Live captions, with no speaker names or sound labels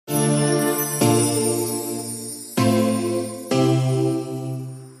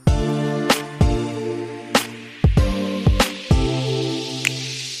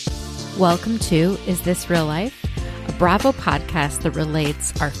Welcome to Is This Real Life? A Bravo podcast that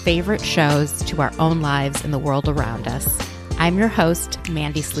relates our favorite shows to our own lives and the world around us. I'm your host,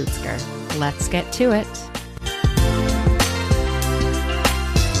 Mandy Slutzker. Let's get to it.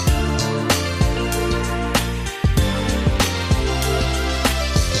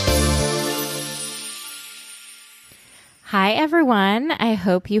 Hi, everyone. I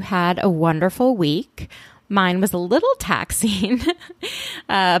hope you had a wonderful week. Mine was a little taxing.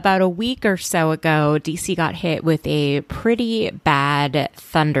 About a week or so ago, DC got hit with a pretty bad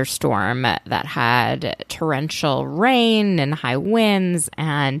thunderstorm that had torrential rain and high winds,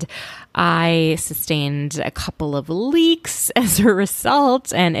 and I sustained a couple of leaks as a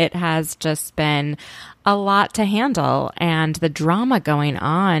result, and it has just been a lot to handle. And the drama going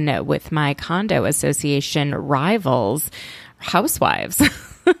on with my condo association rivals, housewives,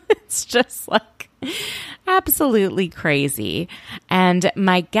 it's just like absolutely crazy. And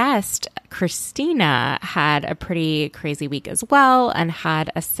my guest, Christina, had a pretty crazy week as well and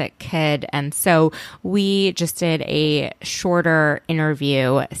had a sick kid. And so we just did a shorter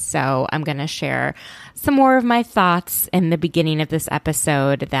interview. So I'm going to share some more of my thoughts in the beginning of this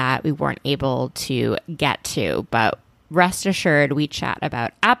episode that we weren't able to get to. But rest assured, we chat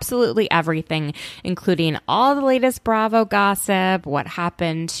about absolutely everything, including all the latest Bravo gossip, what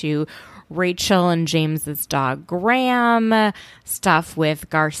happened to Rachel and James's dog Graham, stuff with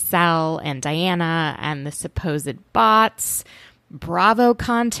Garcelle and Diana and the supposed bots,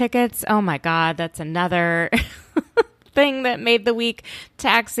 BravoCon tickets. Oh my God, that's another thing that made the week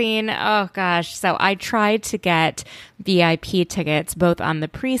taxing. Oh gosh. So I tried to get VIP tickets both on the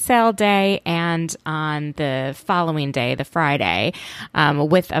pre-sale day and on the following day, the Friday,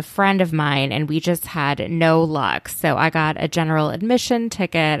 with a friend of mine, and we just had no luck. So I got a general admission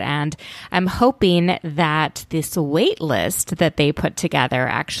ticket, and I'm hoping that this wait list that they put together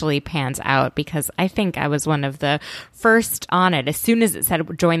actually pans out, because I think I was one of the first on it. As soon as it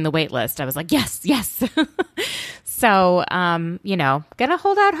said join the wait list, I was like, yes. So, gonna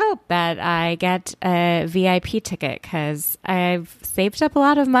hold out hope that I get a VIP ticket, because I've saved up a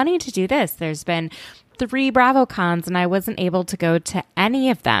lot of money to do this. There's been 3 BravoCons and I wasn't able to go to any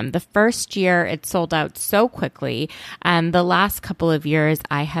of them. The first year it sold out so quickly, and the last couple of years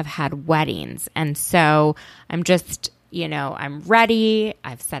I have had weddings. And so I'm just, I'm ready.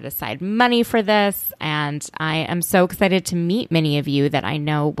 I've set aside money for this, and I am so excited to meet many of you that I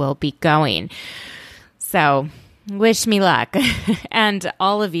know will be going. So wish me luck. And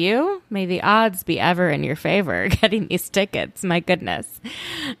all of you, may the odds be ever in your favor getting these tickets. My goodness.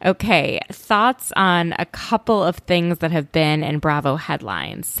 Okay, thoughts on a couple of things that have been in Bravo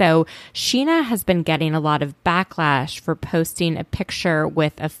headlines. So Sheena has been getting a lot of backlash for posting a picture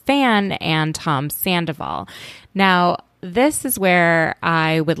with a fan and Tom Sandoval. Now, this is where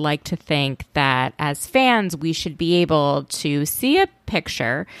I would like to think that as fans, we should be able to see a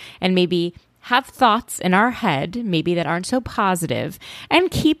picture and maybe have thoughts in our head, maybe that aren't so positive, and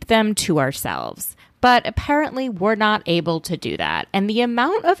keep them to ourselves. But apparently we're not able to do that. And the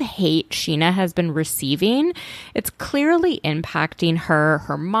amount of hate Sheena has been receiving, it's clearly impacting her.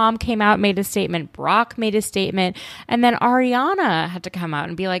 Her mom came out, made a statement. Brock made a statement. And then Ariana had to come out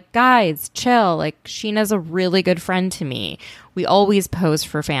and be like, guys, chill. Like, Sheena's a really good friend to me. We always pose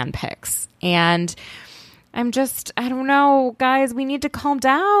for fan pics. And I don't know, guys, we need to calm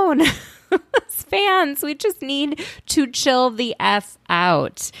down. As fans, we just need to chill the F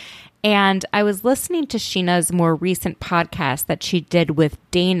out. And I was listening to Sheena's more recent podcast that she did with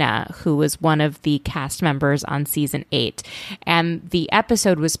Dana, who was one of the cast members on season 8. And the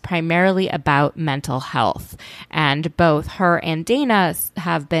episode was primarily about mental health. And both her and Dana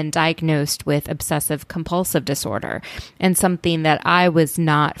have been diagnosed with obsessive compulsive disorder. And something that I was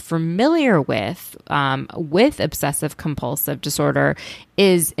not familiar with obsessive compulsive disorder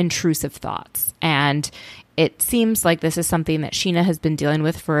is intrusive thoughts. And it seems like this is something that Sheena has been dealing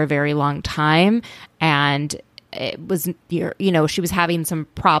with for a very long time. And it was, she was having some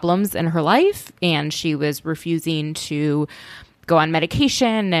problems in her life, and she was refusing to go on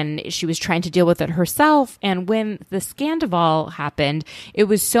medication, and she was trying to deal with it herself. And when the scandal happened, it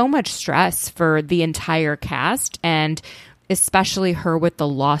was so much stress for the entire cast, and especially her with the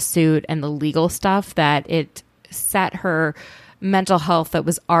lawsuit and the legal stuff, that it set her mental health that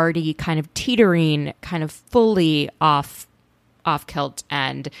was already kind of teetering, kind of fully off off kilt,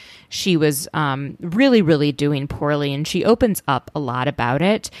 and she was really, really doing poorly. And she opens up a lot about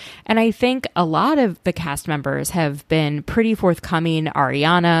it. And I think a lot of the cast members have been pretty forthcoming.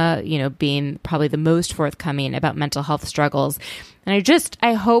 Ariana, being probably the most forthcoming about mental health struggles. And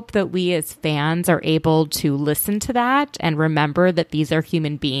I hope that we as fans are able to listen to that and remember that these are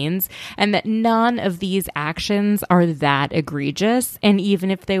human beings and that none of these actions are that egregious. And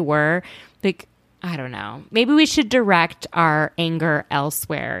even if they were, like, I don't know, maybe we should direct our anger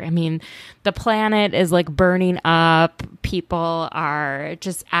elsewhere. I mean, the planet is like burning up. People are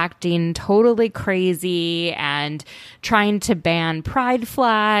just acting totally crazy and trying to ban pride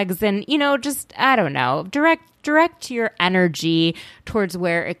flags and, I don't know, direct your energy towards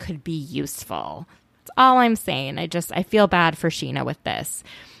where it could be useful. That's all I'm saying. I feel bad for Sheena with this.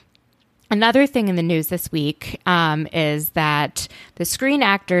 Another thing in the news this week is that the Screen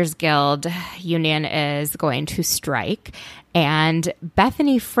Actors Guild union is going to strike, and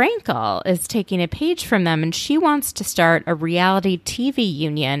Bethany Frankel is taking a page from them, and she wants to start a reality TV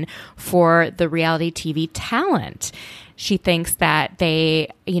union for the reality TV talent. She thinks that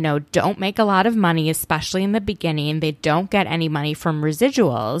they, don't make a lot of money, especially in the beginning. They don't get any money from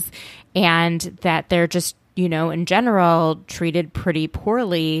residuals, and that they're just, in general, treated pretty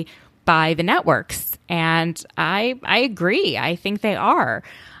poorly by the networks. And I agree. I think they are.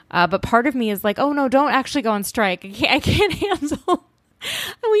 But part of me is like, oh no, don't actually go on strike. I can't handle.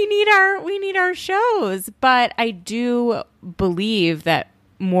 We need our shows. But I do believe that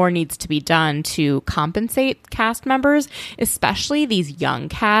more needs to be done to compensate cast members, especially these young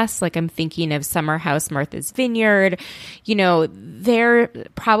casts. Like I'm thinking of Summer House, Martha's Vineyard. They're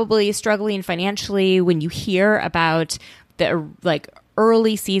probably struggling financially. When you hear about the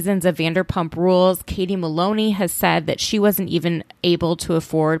early seasons of Vanderpump Rules, Katie Maloney has said that she wasn't even able to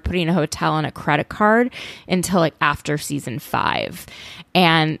afford putting a hotel on a credit card until after season 5.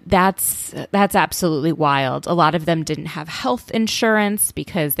 And that's absolutely wild. A lot of them didn't have health insurance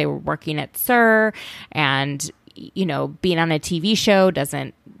because they were working at SUR, and being on a TV show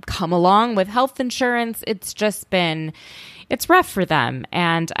doesn't come along with health insurance. It's rough for them.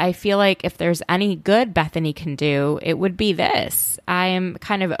 And I feel like if there's any good Bethany can do, it would be this. I am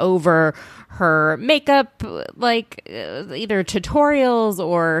kind of over her makeup, either tutorials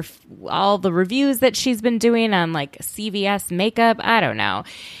or all the reviews that she's been doing on CVS makeup. I don't know.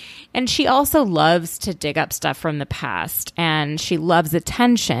 And she also loves to dig up stuff from the past, and she loves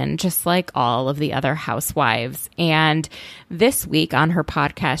attention, just like all of the other housewives. And this week on her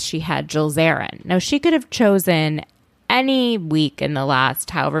podcast, she had Jill Zarin. Now, she could have chosen any week in the last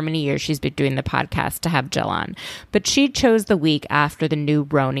however many years she's been doing the podcast to have Jill on, but she chose the week after the new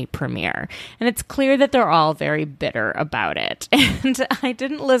Roni premiere. And it's clear that they're all very bitter about it. And I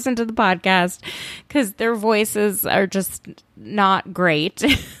didn't listen to the podcast because their voices are just not great.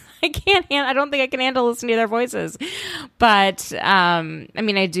 I don't think I can handle listening to their voices. But,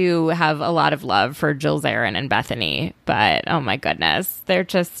 I do have a lot of love for Jill Zarin and Bethany, but oh my goodness,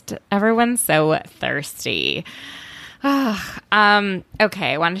 everyone's so thirsty.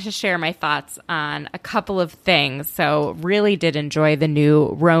 Okay, I wanted to share my thoughts on a couple of things. So really did enjoy the new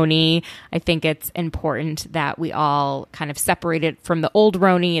Roni. I think it's important that we all kind of separate it from the old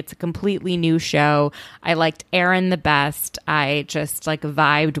Roni. It's a completely new show. I liked Erin the best. I just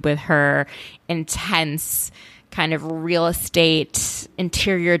vibed with her intense kind of real estate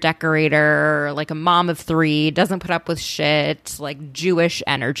interior decorator, a mom of 3, doesn't put up with shit, Jewish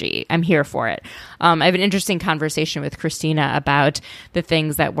energy. I'm here for it. I have an interesting conversation with Christina about the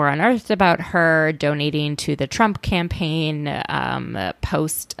things that were unearthed about her donating to the Trump campaign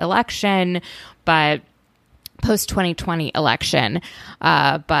post-election, but post-2020 election.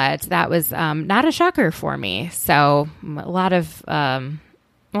 But that was not a shocker for me. So a lot of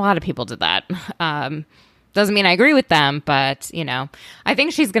people did that. Doesn't mean I agree with them, but, I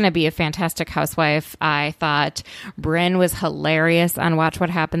think she's going to be a fantastic housewife. I thought Brynn was hilarious on Watch What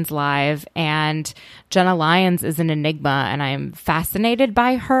Happens Live, and Jenna Lyons is an enigma, and I'm fascinated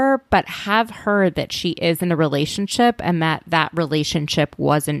by her, but have heard that she is in a relationship and that relationship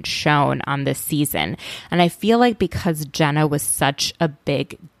wasn't shown on this season. And I feel like because Jenna was such a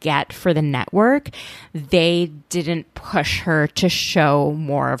big get for the network, they didn't push her to show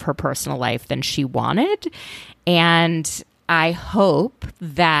more of her personal life than she wanted. And I hope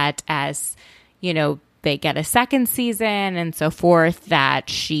that as, they get a second season and so forth, that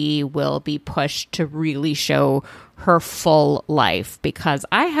she will be pushed to really show her full life, because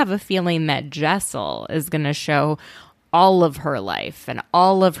I have a feeling that Jessel is going to show all of her life and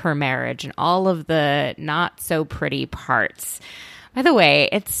all of her marriage and all of the not so pretty parts. By the way,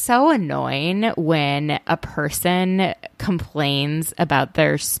 it's so annoying when a person complains about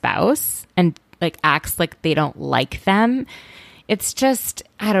their spouse and like acts like they don't like them. It's just,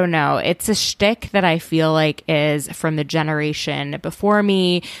 I don't know. It's a shtick that I feel like is from the generation before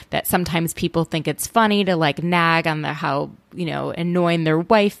me, that sometimes people think it's funny to like nag on how, annoying their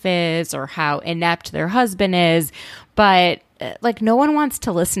wife is or how inept their husband is. But like, no one wants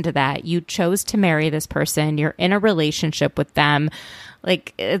to listen to that. You chose to marry this person. You're in a relationship with them.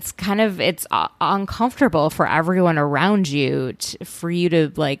 Like, it's uncomfortable for everyone around you for you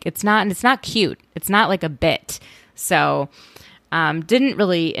to like, it's not cute. It's not like a bit. So, didn't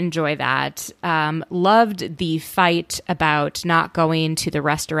really enjoy that. Loved the fight about not going to the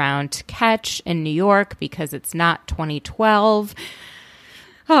restaurant Catch in New York because it's not 2012.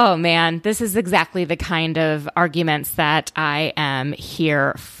 Oh man, this is exactly the kind of arguments that I am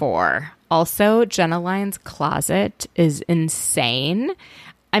here for. Also, Jenna Lyon's closet is insane.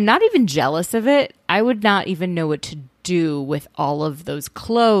 I'm not even jealous of it. I would not even know what to do with all of those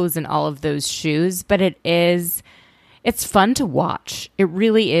clothes and all of those shoes, but it's fun to watch. It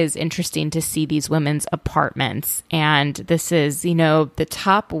really is interesting to see these women's apartments. And this is, the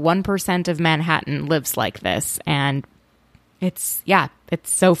top 1% of Manhattan lives like this. And it's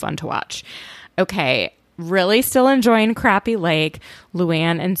so fun to watch. Okay, really still enjoying Crappy Lake.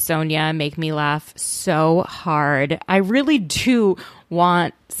 Luann and Sonia make me laugh so hard. I really do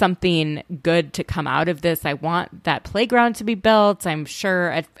want something good to come out of this. I want that playground to be built. I'm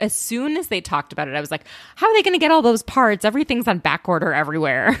sure as soon as they talked about it, I was like, how are they going to get all those parts? Everything's on back order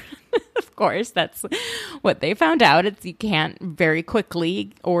everywhere. Of course, that's what they found out. You can't very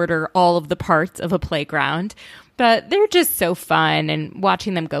quickly order all of the parts of a playground. But they're just so fun, and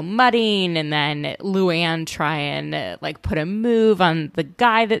watching them go mudding, and then Luann try and like put a move on the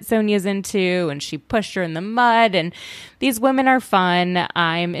guy that Sonia's into, and she pushed her in the mud. And these women are fun.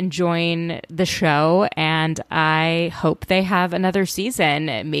 I'm enjoying the show, and I hope they have another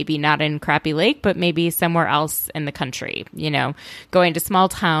season. Maybe not in Crappy Lake, but maybe somewhere else in the country. Going to small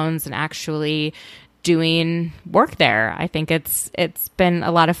towns and actually doing work there. I think it's been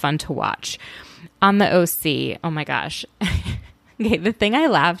a lot of fun to watch. On the OC, oh my gosh. Okay, the thing I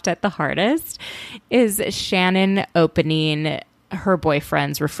laughed at the hardest is Shannon opening her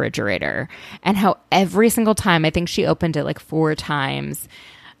boyfriend's refrigerator, and how every single time, I think she opened it like 4 times,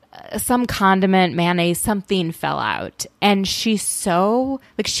 some condiment, mayonnaise, something fell out. And she's so,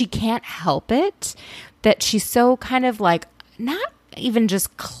 like, she can't help it, that she's so kind of like, not even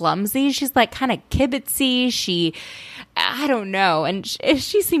just clumsy, she's like kind of kibitzy. I don't know. And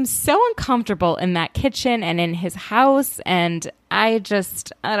she seems so uncomfortable in that kitchen and in his house. And I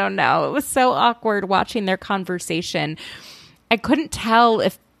don't know. It was so awkward watching their conversation. I couldn't tell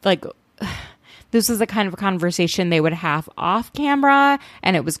if like this was the kind of conversation they would have off camera,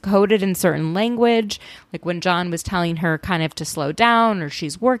 and it was coded in certain language. Like when John was telling her kind of to slow down, or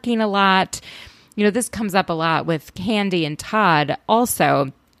she's working a lot. This comes up a lot with Candy and Todd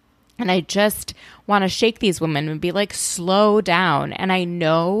also. And I just want to shake these women and be like, slow down. And I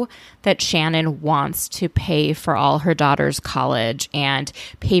know that Shannon wants to pay for all her daughter's college and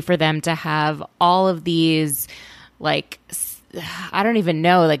pay for them to have all of these, like, I don't even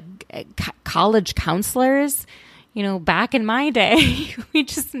know, like college counselors. Back in my day, we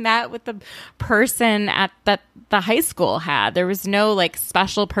just met with the person that the high school had. There was no like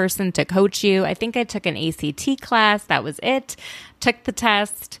special person to coach you. I think I took an ACT class. That was it. Took the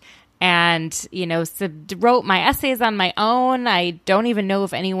test and, wrote my essays on my own. I don't even know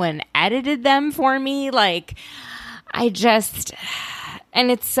if anyone edited them for me. Like,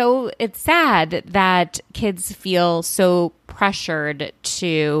 and it's sad that kids feel so pressured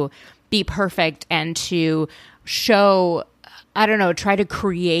to be perfect and to show, I don't know, try to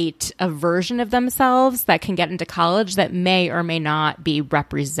create a version of themselves that can get into college that may or may not be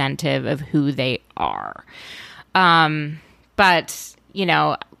representative of who they are. But,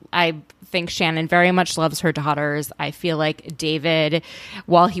 I think Shannon very much loves her daughters. I feel like David,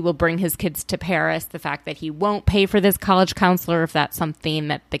 while he will bring his kids to Paris, the fact that he won't pay for this college counselor if that's something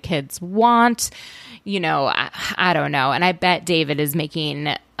that the kids want, I don't know. And I bet David is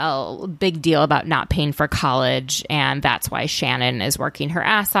making a big deal about not paying for college, and that's why Shannon is working her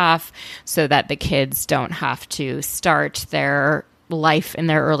ass off so that the kids don't have to start their life in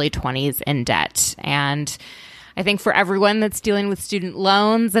their early 20s in debt. And I think for everyone that's dealing with student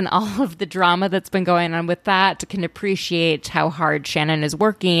loans and all of the drama that's been going on with that, can appreciate how hard Shannon is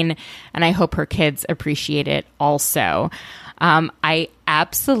working, and I hope her kids appreciate it also. I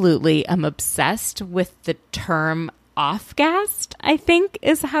absolutely am obsessed with the term off-gassed, I think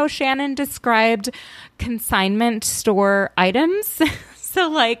is how Shannon described consignment store items. So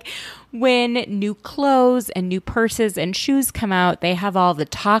like when new clothes and new purses and shoes come out, they have all the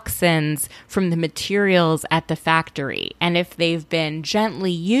toxins from the materials at the factory. And if they've been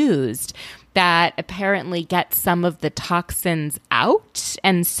gently used, that apparently gets some of the toxins out.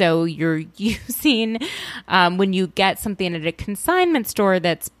 And so you're using, when you get something at a consignment store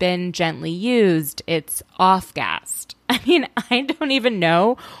that's been gently used, it's off-gassed. I mean, I don't even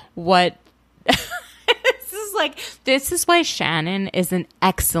know what... This is why Shannon is an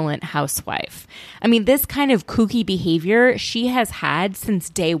excellent housewife. I mean, this kind of kooky behavior she has had since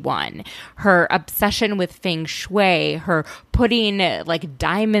day one. Her obsession with feng shui, her putting like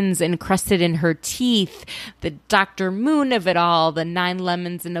diamonds encrusted in her teeth, the Dr. Moon of it all, the 9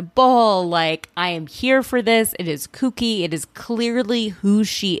 lemons in a bowl. Like, I am here for this. It is kooky. It is clearly who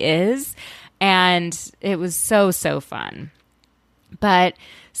she is. And it was so, so fun. But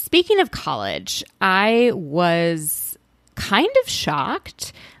speaking of college, I was kind of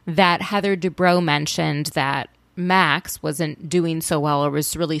shocked that Heather Dubrow mentioned that Max wasn't doing so well or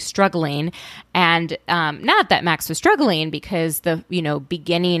was really struggling. And not that Max was struggling, because the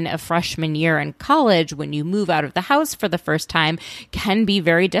beginning of freshman year in college, when you move out of the house for the first time, can be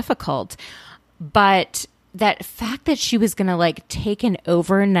very difficult. But that fact that she was going to like take an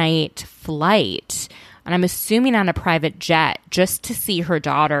overnight flight, and I'm assuming on a private jet, just to see her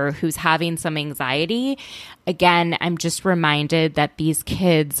daughter who's having some anxiety. Again, I'm just reminded that these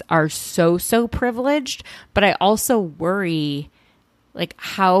kids are so, so privileged, but I also worry, like,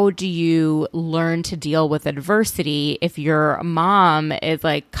 how do you learn to deal with adversity if your mom is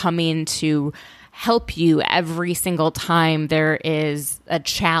like coming to help you every single time there is a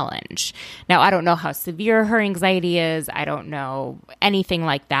challenge? Now, I don't know how severe her anxiety is. I don't know anything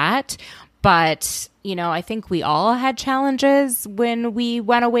like that. But, I think we all had challenges when we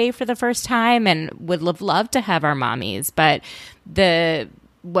went away for the first time and would have loved to have our mommies. But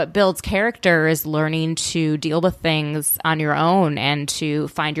what builds character is learning to deal with things on your own and to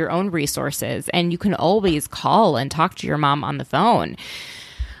find your own resources. And you can always call and talk to your mom on the phone.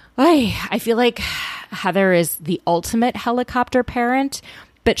 I feel like Heather is the ultimate helicopter parent,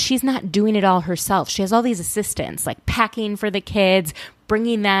 but she's not doing it all herself. She has all these assistants, like packing for the kids,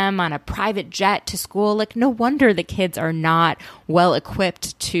 bringing them on a private jet to school. Like, no wonder the kids are not well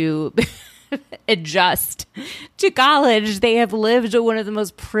equipped to adjust to college. They have lived one of the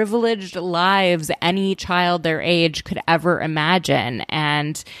most privileged lives any child their age could ever imagine.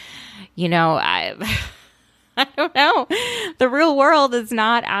 And, I don't know. The real world is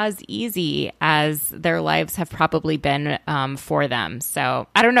not as easy as their lives have probably been for them. So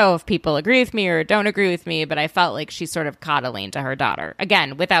I don't know if people agree with me or don't agree with me, but I felt like she's sort of coddling to her daughter,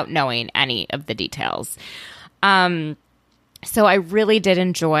 again, without knowing any of the details. So I really did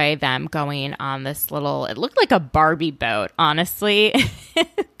enjoy them going on this little, it looked like a Barbie boat, honestly,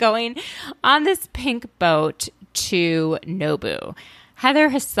 going on this pink boat to Nobu. Heather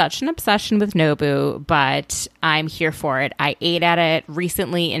has such an obsession with Nobu, but I'm here for it. I ate at it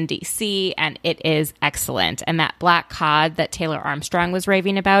recently in DC, and it is excellent. And that black cod that Taylor Armstrong was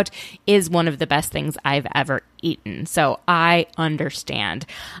raving about is one of the best things I've ever eaten. So I understand.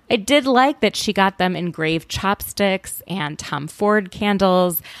 I did like that she got them engraved chopsticks and Tom Ford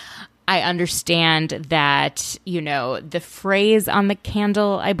candles. I understand that, the phrase on the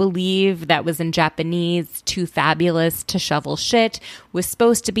candle, I believe, that was in Japanese, too fabulous to shovel shit, was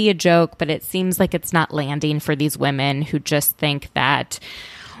supposed to be a joke, but it seems like it's not landing for these women who just think that,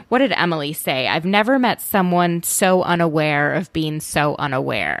 what did Emily say? I've never met someone so unaware of being so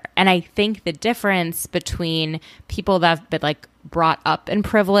unaware. And I think the difference between people that have been brought up in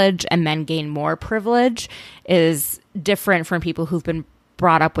privilege and then gain more privilege is different from people who've been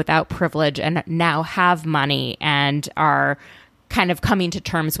brought up without privilege and now have money and are kind of coming to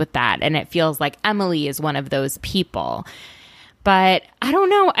terms with that. And it feels like Emily is one of those people. But I don't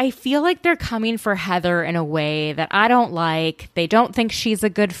know. I feel like they're coming for Heather in a way that I don't like. They don't think she's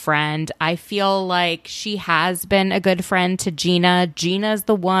a good friend. I feel like she has been a good friend to Gina. Gina's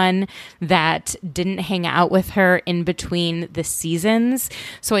the one that didn't hang out with her in between the seasons.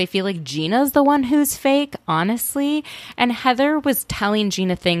 So I feel like Gina's the one who's fake, honestly. And Heather was telling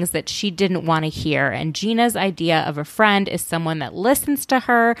Gina things that she didn't want to hear. And Gina's idea of a friend is someone that listens to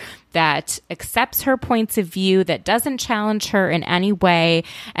her, that accepts her points of view, that doesn't challenge her in any way,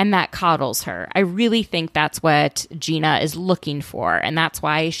 and that coddles her. I really think that's what Gina is looking for, and that's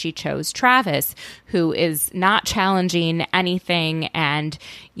why she chose Travis, who is not challenging anything. And,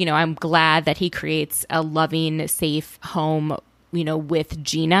 I'm glad that he creates a loving, safe home, with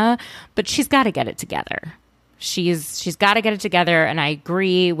Gina, but she's got to get it together. She's got to get it together. And I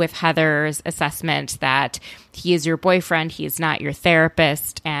agree with Heather's assessment that he is your boyfriend. He is not your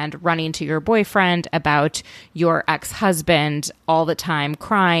therapist. And running to your boyfriend about your ex-husband all the time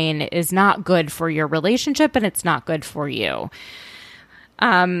crying is not good for your relationship, and it's not good for you.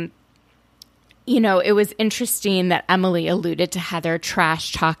 It was interesting that Emily alluded to Heather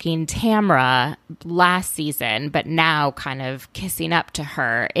trash talking Tamra last season, but now kind of kissing up to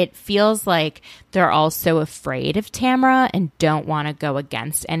her. It feels like they're all so afraid of Tamra and don't want to go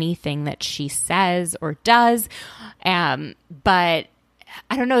against anything that she says or does. But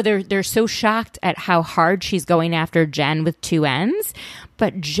I don't know, they're so shocked at how hard she's going after Jen with two N's,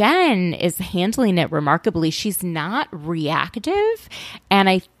 but Jen is handling it remarkably. She's not reactive, and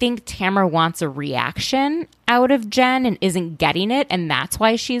I think Tamara wants a reaction out of Jen and isn't getting it, and that's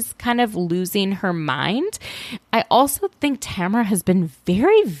why she's kind of losing her mind. I also think Tamara has been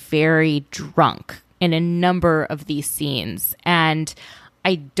very, very drunk in a number of these scenes, and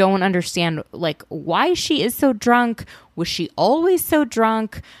I don't understand, why she is so drunk. Was she always so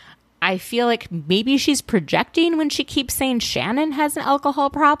drunk? I feel like maybe she's projecting when she keeps saying Shannon has an alcohol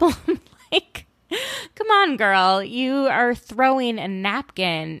problem. Come on, girl. You are throwing a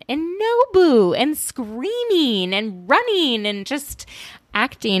napkin in Nobu and screaming and running and just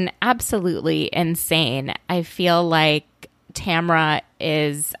acting absolutely insane. I feel like Tamra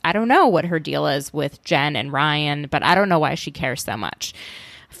is, I don't know what her deal is with Jen and Ryan, but I don't know why she cares so much.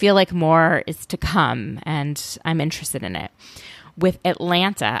 I feel like more is to come, and I'm interested in it. With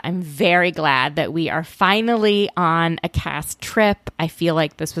Atlanta, I'm very glad that we are finally on a cast trip. I feel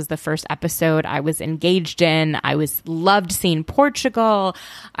like this was the first episode I was engaged in. Loved seeing Portugal.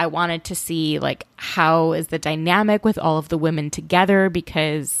 I wanted to see how is the dynamic with all of the women together,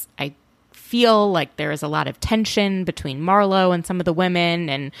 because I feel like there is a lot of tension between Marlo and some of the women,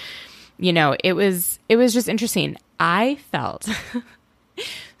 and it was just interesting. I felt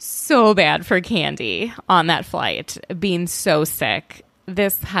so bad for Candy on that flight, being so sick.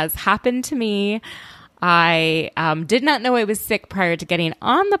 This has happened to me. I did not know I was sick prior to getting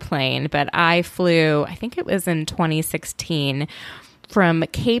on the plane, but I flew, I think it was in 2016, from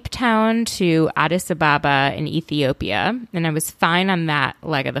Cape Town to Addis Ababa in Ethiopia, and I was fine on that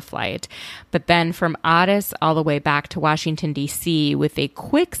leg of the flight. But then from Addis all the way back to Washington, D.C., with a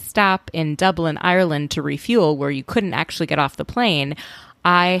quick stop in Dublin, Ireland to refuel, where you couldn't actually get off the plane,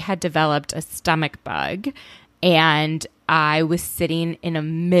 I had developed a stomach bug, and I was sitting in a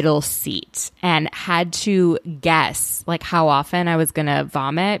middle seat and had to guess how often I was going to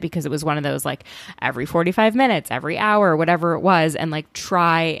vomit, because it was one of those every 45 minutes, every hour, whatever it was, and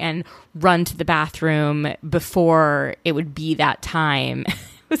try and run to the bathroom before it would be that time. It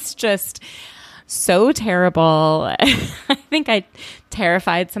was just so terrible. I think I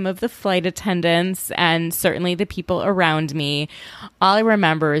terrified some of the flight attendants and certainly the people around me. All I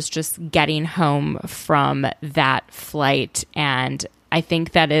remember is just getting home from that flight, and I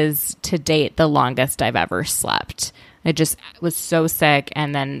think that is to date the longest I've ever slept. I just was so sick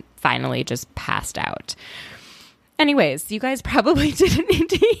and then finally just passed out. Anyways, you guys probably didn't need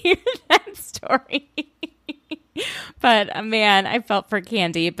to hear that story. But man, I felt for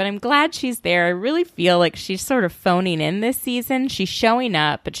Candy, but I'm glad she's there. I really feel like she's sort of phoning in this season. She's showing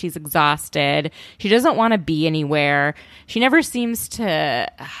up, but she's exhausted. She doesn't want to be anywhere. She never seems to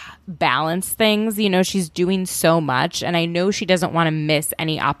balance things. She's doing so much, and I know she doesn't want to miss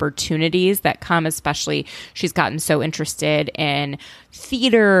any opportunities that come, especially she's gotten so interested in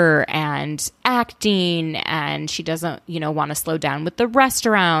theater and acting, and she doesn't, want to slow down with the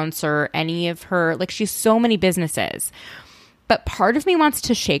restaurants or any of her, she's so many businesses. But part of me wants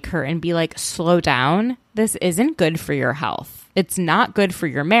to shake her and be like, slow down. This isn't good for your health. It's not good for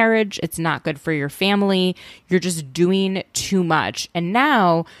your marriage. It's not good for your family. You're just doing too much. And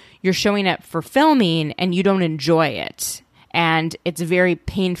now you're showing up for filming and you don't enjoy it. And it's very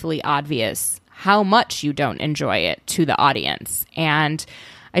painfully obvious how much you don't enjoy it to the audience. And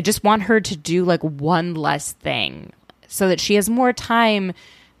I just want her to do one less thing so that she has more time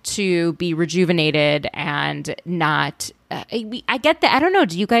to be rejuvenated and not... I get that. I don't know.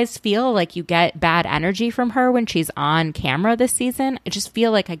 Do you guys feel like you get bad energy from her when she's on camera this season? I just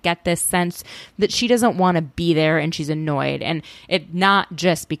feel like I get this sense that she doesn't want to be there and she's annoyed, and it not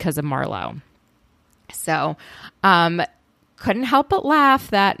just because of Marlo. So, couldn't help but laugh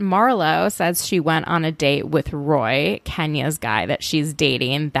that Marlo says she went on a date with Roy, Kenya's guy that she's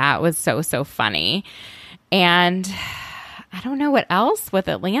dating. That was so funny. And I don't know what else with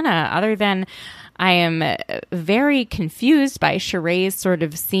Atlanta other than I am very confused by Sheree's sort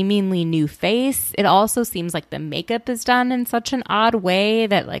of seemingly new face. It also seems like the makeup is done in such an odd way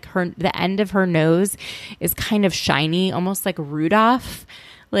that like the end of her nose is kind of shiny, almost like Rudolph.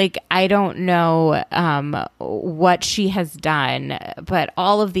 Like, I don't know what she has done, but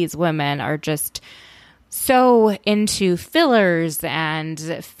all of these women are just so into fillers and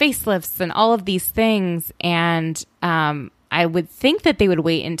facelifts and all of these things. And I would think that they would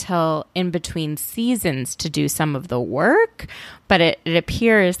wait until in between seasons to do some of the work, but it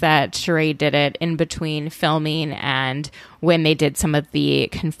appears that Sheree did it in between filming and when they did some of the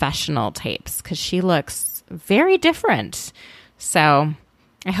confessional tapes, because she looks very different. So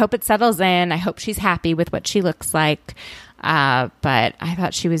I hope it settles in. I hope she's happy with what she looks like. But I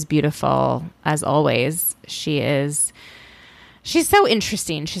thought she was beautiful as always. She's so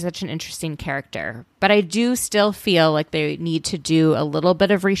interesting. She's such an interesting character. But I do still feel like they need to do a little bit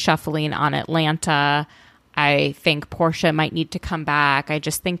of reshuffling on Atlanta. I think Portia might need to come back. I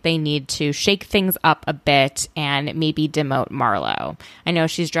just think they need to shake things up a bit and maybe demote Marlo. I know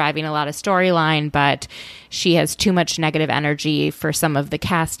she's driving a lot of storyline, but she has too much negative energy for some of the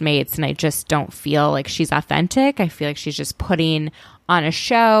castmates, and I just don't feel like she's authentic. I feel like she's just putting on a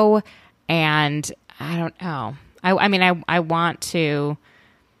show, and I don't know. I mean, I want to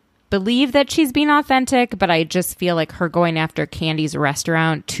believe that she's being authentic, but I just feel like her going after Candy's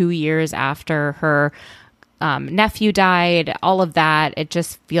restaurant 2 years after her nephew died, all of that, it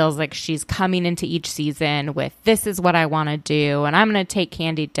just feels like she's coming into each season with, this is what I want to do, and I'm going to take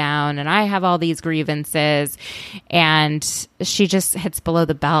Candy down, and I have all these grievances, and she just hits below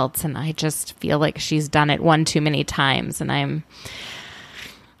the belt, and I just feel like she's done it one too many times, and I'm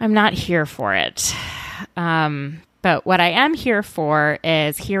not here for it. But what I am here for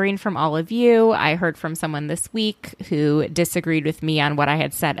is hearing from all of you. I heard from someone this week who disagreed with me on what I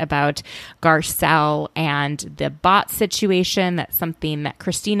had said about Garcelle and the bot situation. That's something that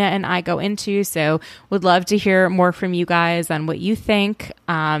Christina and I go into. So would love to hear more from you guys on what you think.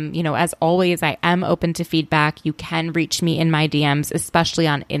 As always, I am open to feedback. You can reach me in my DMs, especially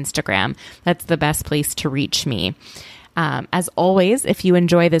on Instagram. That's the best place to reach me. As always, if you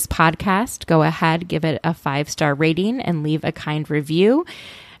enjoy this podcast, go ahead, give it a 5-star rating and leave a kind review.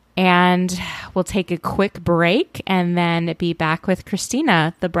 And we'll take a quick break and then be back with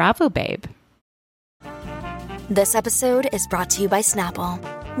Christina, the Bravo babe. This episode is brought to you by Snapple.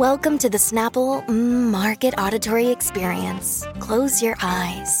 Welcome to the Snapple Market Auditory Experience. Close your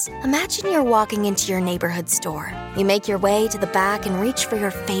eyes. Imagine you're walking into your neighborhood store. You make your way to the back and reach for your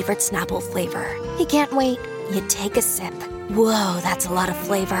favorite Snapple flavor. You can't wait. You take a sip. Whoa, that's a lot of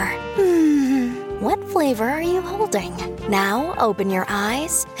flavor. What flavor are you holding? Now open your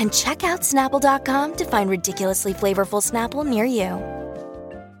eyes and check out Snapple.com to find ridiculously flavorful Snapple near you.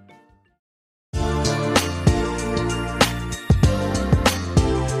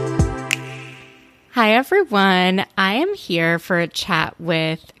 Hi, everyone. I am here for a chat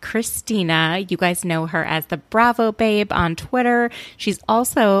with Christina. You guys know her as the Bravo Babe on Twitter. She's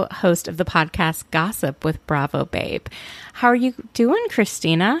also host of the podcast Gossip with Bravo Babe. How are you doing,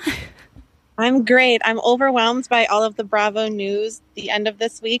 Christina? I'm great. I'm overwhelmed by all of the Bravo news the end of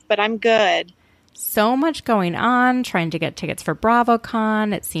this week, but I'm good. So much going on, trying to get tickets for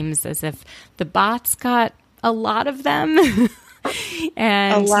BravoCon. It seems as if the bots got a lot of them.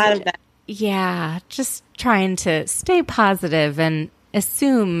 And a lot of them. Yeah, just trying to stay positive and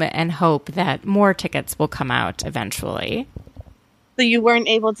assume and hope that more tickets will come out eventually. So you weren't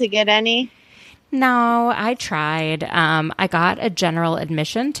able to get any? No, I tried. I got a general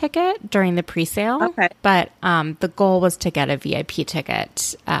admission ticket during the presale, okay. But the goal was to get a VIP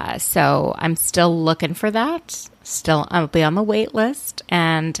ticket. So I'm still looking for that. I'll be on the wait list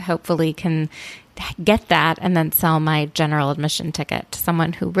and hopefully can get that and then sell my general admission ticket to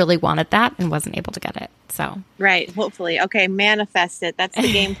someone who really wanted that and wasn't able to get it. So right, hopefully. Okay, manifest it. That's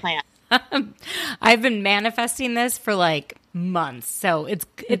the game plan. I've been manifesting this for like months, so it's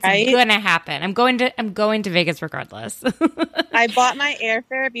right? gonna happen. I'm going to Vegas regardless. I bought my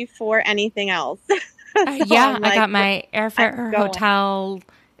airfare before anything else. So yeah, I got my airfare, hotel.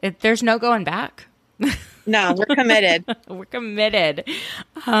 There's no going back. No, we're committed. We're committed.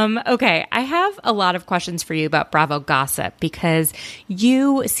 Okay, I have a lot of questions for you about Bravo gossip because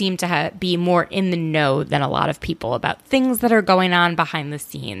you seem to be more in the know than a lot of people about things that are going on behind the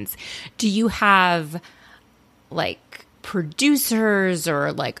scenes. Do you have like producers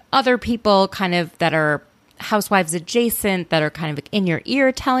or like other people kind of that are housewives adjacent that are kind of in your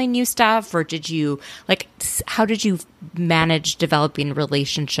ear telling you stuff, or how did you manage developing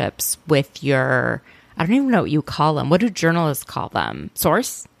relationships with your I don't even know what you call them. What do journalists call them?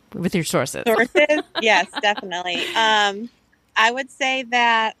 Source? With your sources. Sources? Yes, definitely. I would say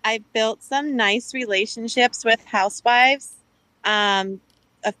that I built some nice relationships with housewives. A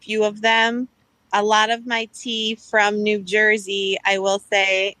few of them. A lot of my tea from New Jersey, I will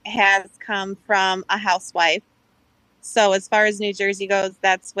say, has come from a housewife. So as far as New Jersey goes,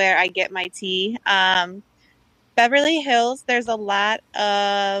 that's where I get my tea. Beverly Hills, there's a lot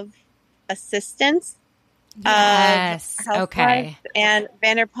of assistants of Yes. housewives, Okay. and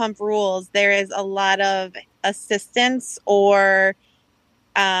Vanderpump Rules. There is a lot of assistants, or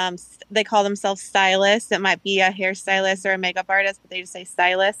they call themselves stylists. It might be a hairstylist or a makeup artist, but they just say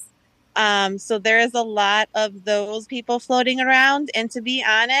stylist. So there is a lot of those people floating around. And to be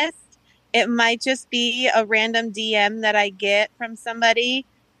honest, it might just be a random DM that I get from somebody.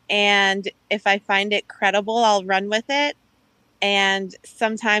 And if I find it credible, I'll run with it. And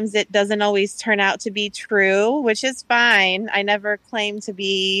sometimes it doesn't always turn out to be true, which is fine. I never claim to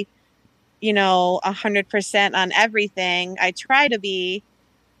be, 100% on everything. I try to be,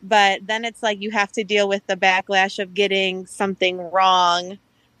 but then it's like you have to deal with the backlash of getting something wrong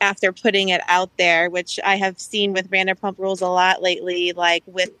after putting it out there, which I have seen with Vanderpump Rules a lot lately, like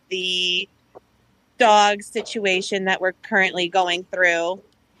with the dog situation that we're currently going through.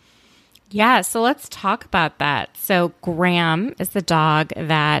 Yeah, so let's talk about that. So Graham is the dog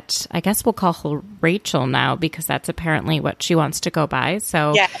that I guess we'll call her Rachel now, because that's apparently what she wants to go by.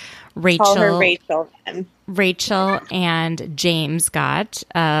 So Yeah, call her Rachel. Rachel and James got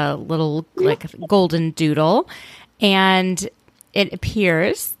a little golden doodle, and it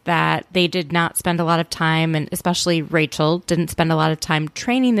appears that they did not spend a lot of time, and especially Rachel didn't spend a lot of time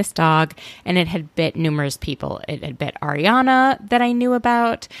training this dog, and it had bit numerous people. It had bit Ariana that I knew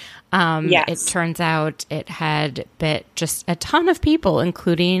about. Yes. It turns out it had bit just a ton of people,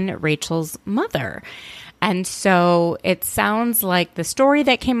 including Rachel's mother. And so it sounds like the story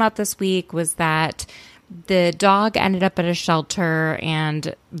that came out this week was that the dog ended up at a shelter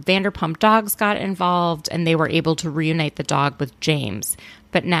and Vanderpump Dogs got involved and they were able to reunite the dog with James.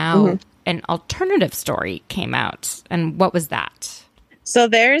 But now an alternative story came out. And what was that? So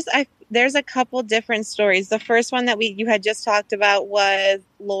there's a couple different stories. The first one that you had just talked about was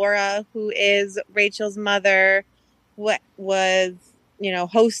Laura, who is Rachel's mother, was,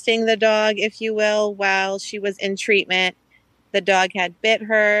 hosting the dog, if you will, while she was in treatment. The dog had bit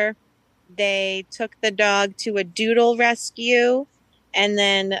her. They took the dog to a doodle rescue, and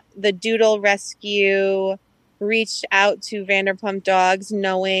then the doodle rescue reached out to Vanderpump Dogs,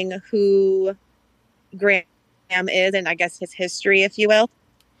 knowing who Graham is and I guess his history, if you will.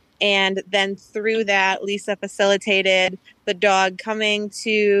 And then through that, Lisa facilitated the dog coming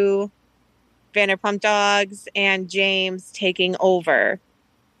to Vanderpump Dogs and James taking over.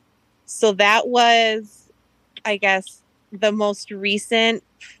 So that was, I guess, the most recent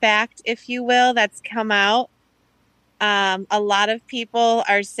fact, if you will, that's come out. A lot of people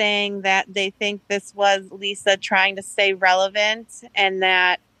are saying that they think this was Lisa trying to stay relevant and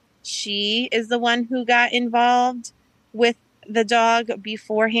that she is the one who got involved with the dog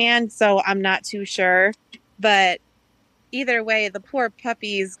beforehand. So I'm not too sure. But either way, the poor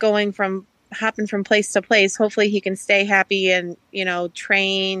puppy's hopping from place to place. Hopefully he can stay happy and,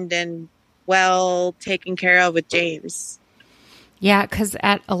 trained and well taken care of with James. Yeah, because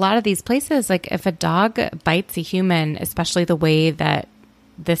at a lot of these places, like if a dog bites a human, especially the way that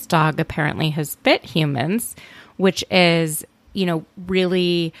this dog apparently has bit humans, which is,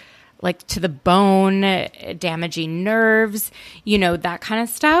 really like to the bone, damaging nerves, that kind of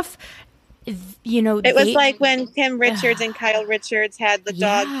stuff. It was like when Kim Richards and Kyle Richards had the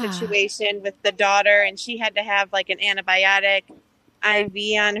dog situation with the daughter, and she had to have like an antibiotic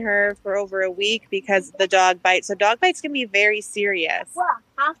IV on her for over a week because the dog bites. So dog bites can be very serious.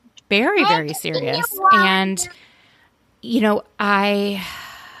 Very, very serious. And,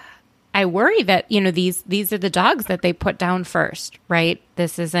 I worry that, these are the dogs that they put down first, right?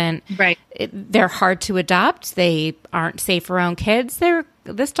 This isn't right. They're hard to adopt. They aren't safe around kids.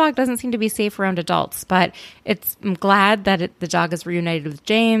 This dog doesn't seem to be safe around adults, but I'm glad that the dog is reunited with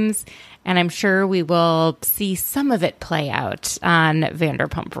James, and I'm sure we will see some of it play out on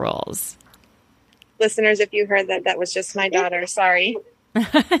Vanderpump Rules. Listeners, if you heard that was just my daughter. Sorry.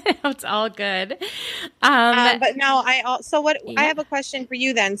 It's all good. But no, I have a question for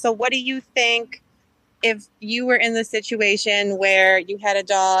you then. So what do you think if you were in the situation where you had a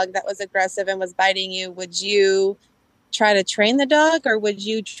dog that was aggressive and was biting you? Would you try to train the dog, or would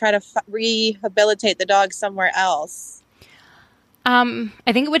you try to rehabilitate the dog somewhere else? I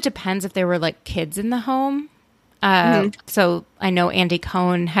think it would depend if there were like kids in the home. So I know Andy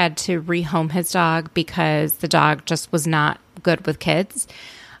Cohen had to rehome his dog because the dog just was not good with kids.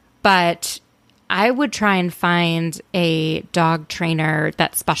 But I would try and find a dog trainer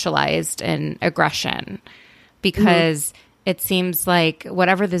that specialized in aggression, because it seems like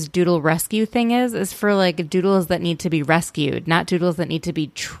whatever this doodle rescue thing is for like doodles that need to be rescued, not doodles that need to be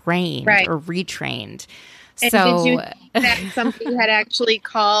trained or retrained. And so did you see that somebody had actually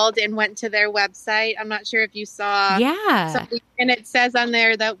called and went to their website? I'm not sure if you saw. Yeah. Something, and it says on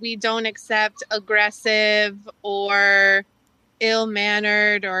there that we don't accept aggressive or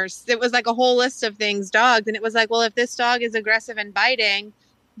ill-mannered, or it was like a whole list of things, dogs. And it was like, well, if this dog is aggressive and biting,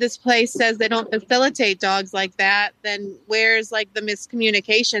 this place says they don't facilitate dogs like that, then where's like the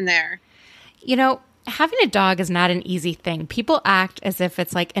miscommunication there? You know, having a dog is not an easy thing. People act as if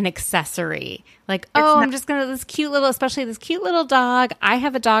it's like an accessory. Like, I'm just going to this cute little, especially this cute little dog. I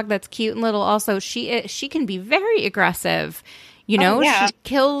have a dog that's cute and little also. She can be very aggressive. You know, she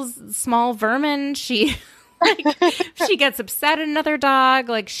kills small vermin. She she gets upset at another dog.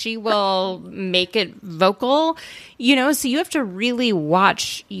 Like, she will make it vocal, you know, so you have to really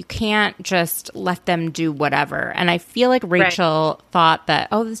watch. You can't just let them do whatever. And I feel like Rachel thought that,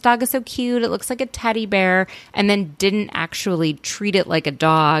 this dog is so cute. It looks like a teddy bear. And then didn't actually treat it like a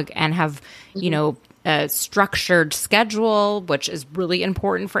dog and have, you know, a structured schedule, which is really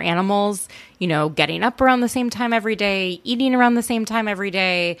important for animals, you know, getting up around the same time every day, eating around the same time every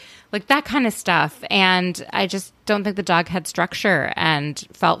day, like that kind of stuff. And I just don't think the dog had structure and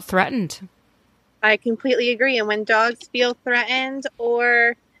felt threatened. I completely agree. And when dogs feel threatened,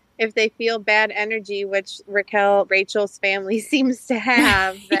 or if they feel bad energy, which Rachel's family seems to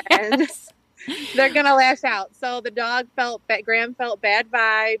have, then they're going to lash out. So the dog Graham felt bad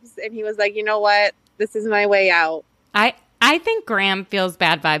vibes, and he was like, you know what? This is my way out. I think Graham feels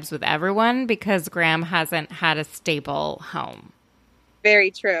bad vibes with everyone because Graham hasn't had a stable home. Very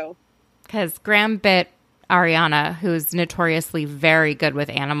true. Because Graham bit Ariana, who's notoriously very good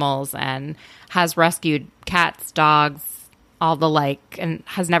with animals and has rescued cats, dogs, all the like, and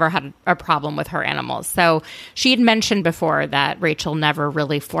has never had a problem with her animals. So she had mentioned before that Rachel never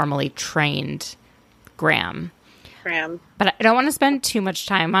really formally trained Graham. But I don't want to spend too much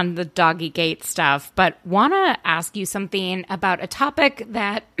time on the doggy gate stuff, but want to ask you something about a topic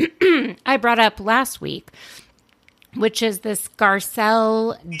that I brought up last week, which is this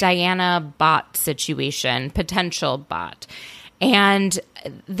Garcelle Diana bot situation, potential bot. And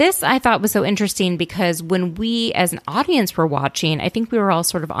this I thought was so interesting because when we as an audience were watching, I think we were all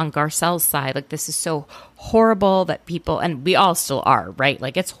sort of on Garcelle's side. Like, this is so horrible that people, and we all still are, right?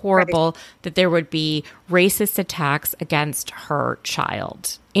 Like, it's horrible that there would be racist attacks against her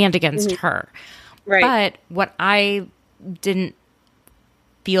child and against her. Right. But what I didn't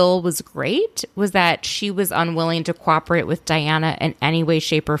feel was great was that she was unwilling to cooperate with Diana in any way,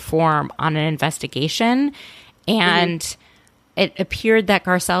 shape, or form on an investigation. And it appeared that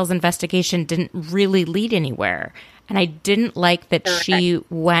Garcelle's investigation didn't really lead anywhere. And I didn't like that she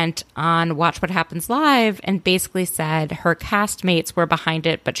went on Watch What Happens Live and basically said her castmates were behind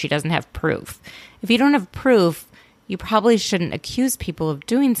it, but she doesn't have proof. If you don't have proof, you probably shouldn't accuse people of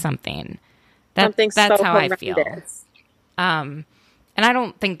doing something. That's so how I feel. And I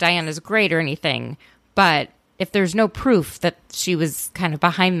don't think Diana's great or anything, but if there's no proof that she was kind of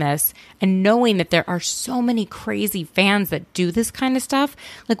behind this, and knowing that there are so many crazy fans that do this kind of stuff,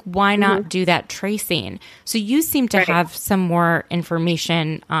 like, why not do that tracing? So you seem to have some more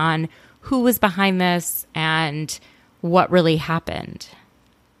information on who was behind this and what really happened.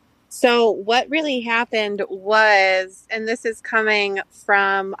 So what really happened was, and this is coming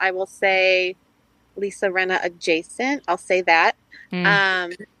from, I will say, Lisa Rinna adjacent. I'll say that.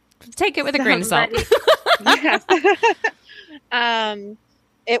 Take it with a grain of salt. Yes.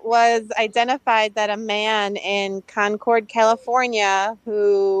 It was identified that a man in Concord, California,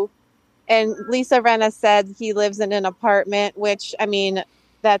 and Lisa Rinna said he lives in an apartment, which, I mean,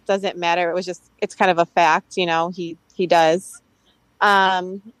 that doesn't matter. It's kind of a fact, you know, he does.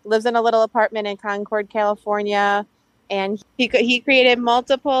 Lives in a little apartment in Concord, California, and he created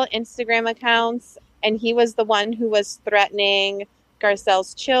multiple Instagram accounts, and he was the one who was threatening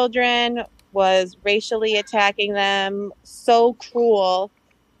Garcelle's children, was racially attacking them. So cruel.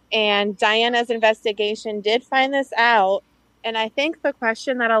 And Diana's investigation did find this out. And I think the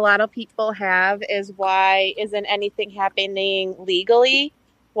question that a lot of people have is, why isn't anything happening legally?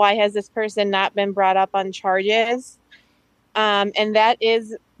 Why has this person not been brought up on charges? And that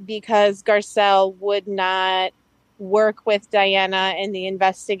is because Garcelle would not work with Diana in the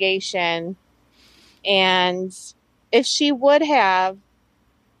investigation. And if she would have,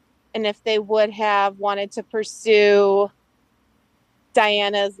 and if they would have wanted to pursue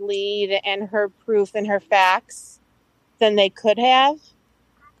Diana's lead and her proof and her facts, then they could have.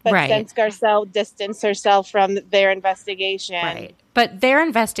 But Right. since Garcelle distanced herself from their investigation. Right. But their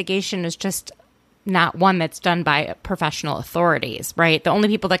investigation is just not one that's done by professional authorities, right? The only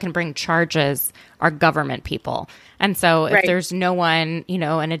people that can bring charges are government people. And so if there's no one, in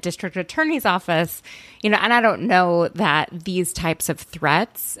a district attorney's office, and I don't know that these types of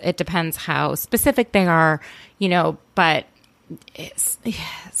threats, it depends how specific they are, but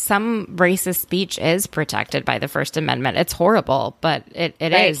some racist speech is protected by the First Amendment. It's horrible, but it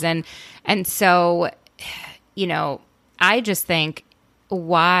is. And so, I just think,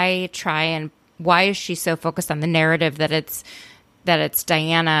 why is she so focused on the narrative that it's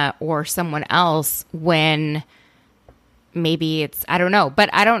Diana or someone else when maybe it's, I don't know, but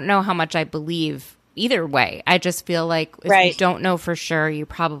I don't know how much I believe either way. I just feel like if you don't know for sure, you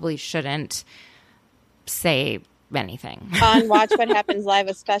probably shouldn't say anything. On Watch What Happens Live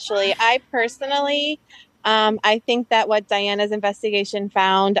especially. I personally, I think that what Diana's investigation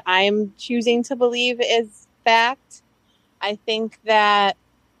found, I'm choosing to believe is fact. I think that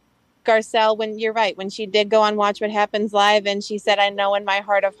Garcelle, when she did go on Watch What Happens Live and she said, I know in my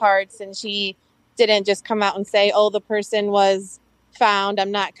heart of hearts, and she didn't just come out and say, oh, the person was found,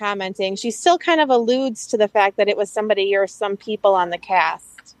 I'm not commenting. She still kind of alludes to the fact that it was somebody or some people on the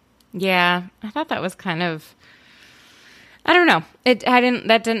cast. Yeah, I thought that was kind of, I don't know.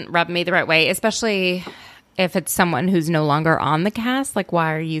 That didn't rub me the right way, especially if it's someone who's no longer on the cast. Like,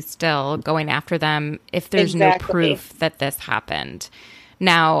 why are you still going after them if there's no proof that this happened?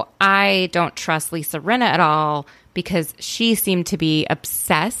 Now, I don't trust Lisa Rinna at all because she seemed to be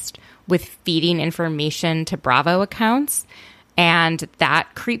obsessed with feeding information to Bravo accounts, and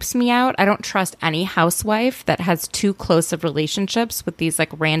that creeps me out. I don't trust any housewife that has too close of relationships with these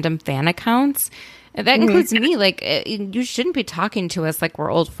like random fan accounts. And that includes me. Like, you shouldn't be talking to us like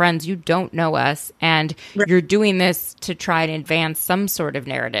we're old friends. You don't know us, and you're doing this to try and advance some sort of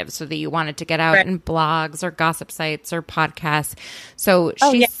narrative so that you want it to get out in blogs or gossip sites or podcasts. So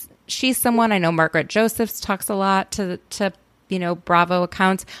she's someone I know. Margaret Josephs talks a lot to Bravo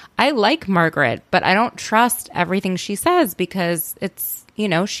accounts. I like Margaret, but I don't trust everything she says because it's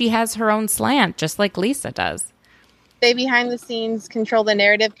she has her own slant, just like Lisa does. They behind the scenes control the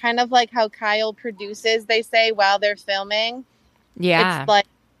narrative, kind of like how Kyle produces, they say, while they're filming. Yeah. It's like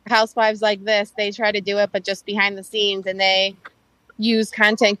housewives like this, they try to do it, but just behind the scenes, and they use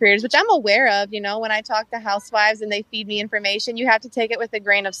content creators, which I'm aware of. When I talk to housewives and they feed me information, you have to take it with a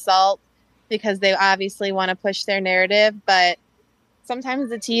grain of salt because they obviously want to push their narrative, but sometimes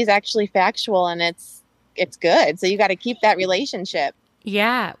the tea is actually factual and it's good. So you got to keep that relationship.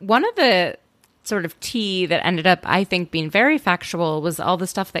 Yeah. One of the sort of tea that ended up, I think, being very factual was all the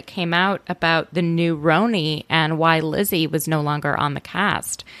stuff that came out about the new Roni and why Lizzie was no longer on the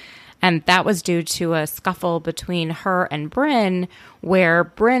cast. And that was due to a scuffle between her and Brynn, where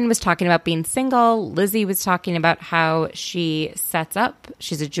Brynn was talking about being single. Lizzie was talking about how she sets up.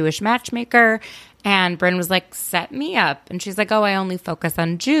 She's a Jewish matchmaker. And Brynn was like, set me up. And she's like, oh, I only focus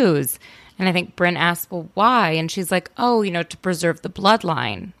on Jews. And I think Brynn asked, well, why? And she's like, oh, to preserve the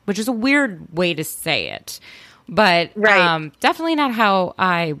bloodline, which is a weird way to say it. But definitely not how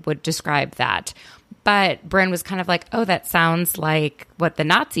I would describe that. But Brynn was kind of like, oh, that sounds like what the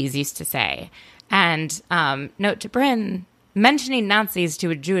Nazis used to say. And note to Brynn, mentioning Nazis to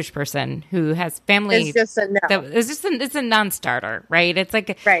a Jewish person who has family, it's just a no. It's a non-starter, right? It's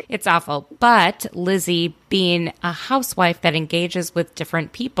like, it's awful. But Lizzie, being a housewife that engages with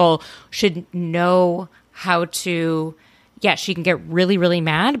different people, should know how to, she can get really, really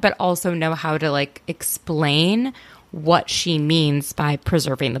mad, but also know how to like explain what she means by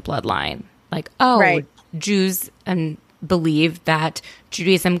preserving the bloodline. Like, Jews believe that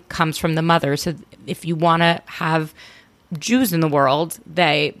Judaism comes from the mother. So if you want to have Jews in the world,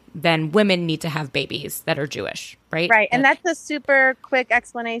 then women need to have babies that are Jewish, right? Right. And that's a super quick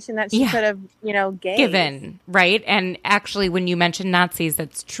explanation that she could have, given, right? And actually, when you mention Nazis,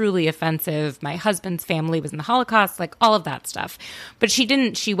 that's truly offensive. My husband's family was in the Holocaust, like all of that stuff. But she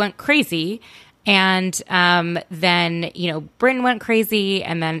didn't. She went crazy. And then, Brynn went crazy,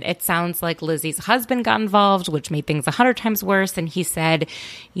 and then it sounds like Lizzie's husband got involved, which made things 100 times worse. And he said,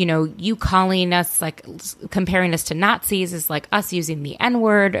 you calling us, like comparing us to Nazis is like us using the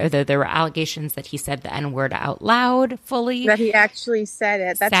N-word, although there were allegations that he said the N-word out loud fully. That he actually said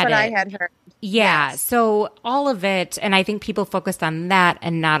it. That's what I had heard. Yeah. Yes. So all of it, and I think people focused on that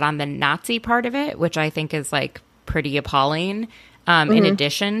and not on the Nazi part of it, which I think is like pretty appalling. In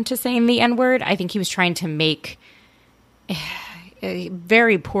addition to saying the N-word, I think he was trying to make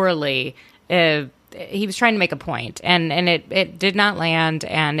very poorly. He was trying to make a point, and it did not land,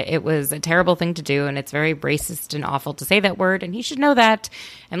 and it was a terrible thing to do, and it's very racist and awful to say that word, and he should know that,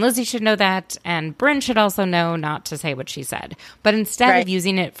 and Lizzie should know that, and Bryn should also know not to say what she said. But instead of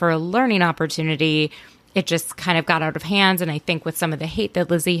using it for a learning opportunity, it just kind of got out of hands, and I think with some of the hate that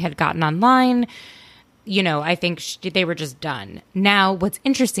Lizzie had gotten online, I think they were just done. Now, what's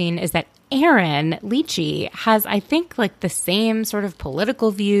interesting is that Erin Leachy has, I think, like the same sort of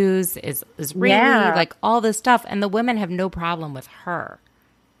political views, is really like all this stuff, and the women have no problem with her.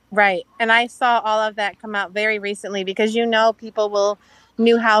 Right. And I saw all of that come out very recently because, people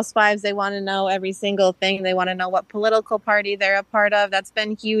new housewives, they want to know every single thing. They want to know what political party they're a part of. That's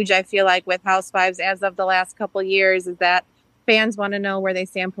been huge, I feel like, with housewives as of the last couple years, is that fans want to know where they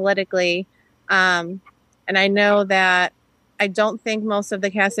stand politically. And I know that I don't think most of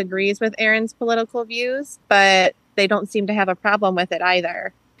the cast agrees with Erin's political views, but they don't seem to have a problem with it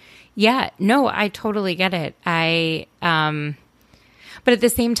either. Yeah, no, I totally get it. But at the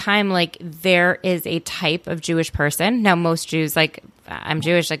same time, like, there is a type of Jewish person. Now, most Jews, like, I'm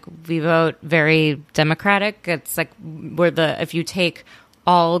Jewish, like, we vote very Democratic. It's like if you take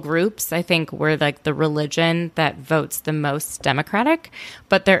all groups, I think we're like the religion that votes the most Democratic.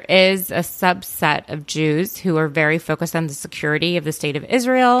 But there is a subset of Jews who are very focused on the security of the state of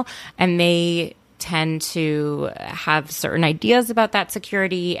Israel, and they tend to have certain ideas about that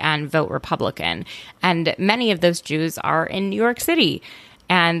security and vote Republican. And many of those Jews are in New York City.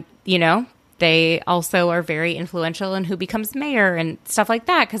 And, they also are very influential in who becomes mayor and stuff like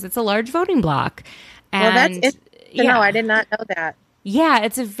that, because it's a large voting bloc. And, well, that's it. No, I did not know that. Yeah,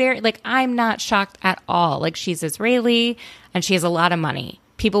 it's a very, like, I'm not shocked at all. Like, she's Israeli and she has a lot of money.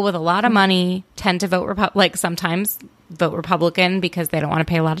 People with a lot of money tend to vote, sometimes vote Republican because they don't want to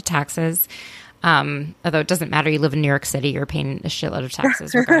pay a lot of taxes. Although it doesn't matter, you live in New York City, you're paying a shitload of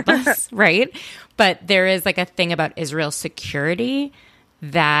taxes regardless, right? But there is like a thing about Israel's security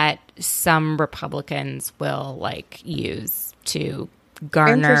that some Republicans will like use to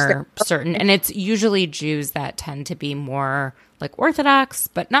garner certain, and it's usually Jews that tend to be more like Orthodox,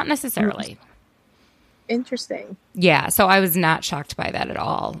 but not necessarily. Interesting. Yeah, so I was not shocked by that at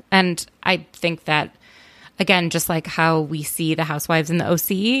all. And I think that, again, just like how we see the housewives in the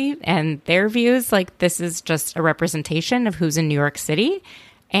OC and their views, like this is just a representation of who's in New York City.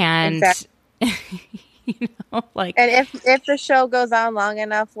 And, like. And if the show goes on long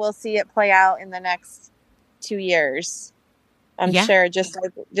enough, we'll see it play out in the next 2 years. I'm sure, just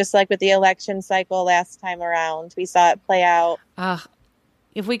like with the election cycle last time around, we saw it play out.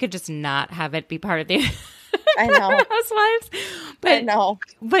 If we could just not have it be part of the I know. Housewives. But, I know.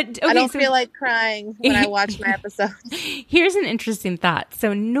 But okay, I don't feel like crying when I watch my episodes. Here's an interesting thought.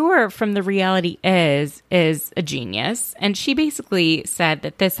 So Noor from The Reality is a genius. And she basically said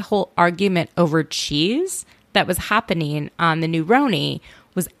that this whole argument over cheese that was happening on the new Roni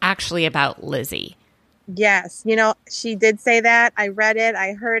was actually about Lizzie. Yes. She did say that. I read it.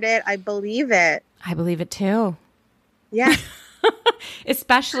 I heard it. I believe it. I believe it too. Yeah.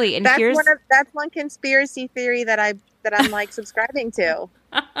 Especially, and that's one conspiracy theory that I'm like subscribing to.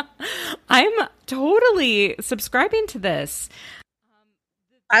 I'm totally subscribing to this.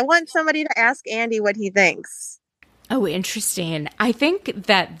 I want somebody to ask Andy what he thinks. Oh, interesting. I think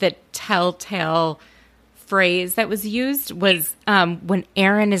that the telltale phrase that was used was when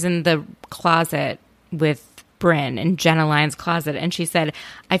Erin is in the closet with Bryn in Jenna Lyon's closet, and she said,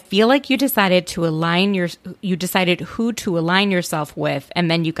 "I feel like you decided who to align yourself with, and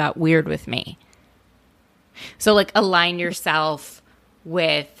then you got weird with me." So, like, align yourself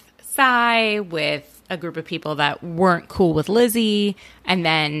with Sai, with a group of people that weren't cool with Lizzie, and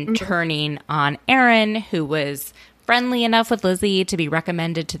then turning on Erin, who was friendly enough with Lizzie to be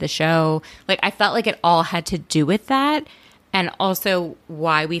recommended to the show. Like, I felt like it all had to do with that. And also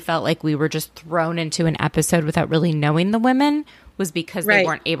why we felt like we were just thrown into an episode without really knowing the women was because they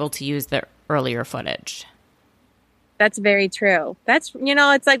weren't able to use the earlier footage. That's very true. That's,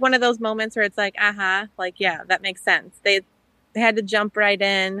 it's like one of those moments where it's like, like, yeah, that makes sense. They had to jump right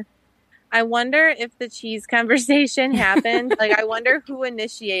in. I wonder if the cheese conversation happened. Like, I wonder who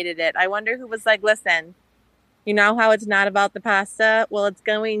initiated it. I wonder who was like, listen, you know how it's not about the pasta? Well, it's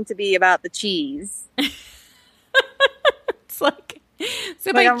going to be about the cheese.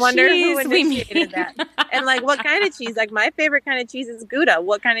 So I wonder who initiated that. And like, what kind of cheese? Like, my favorite kind of cheese is Gouda.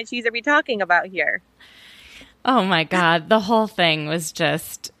 What kind of cheese are we talking about here? Oh my God. The whole thing was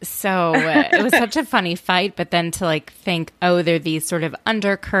just so, it was such a funny fight. But then to like think, oh, there are these sort of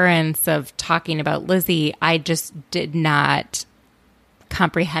undercurrents of talking about Lizzie. I just did not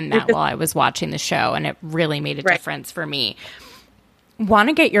comprehend that while I was watching the show. And it really made a difference for me. Want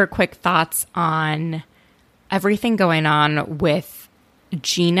to get your quick thoughts on everything going on with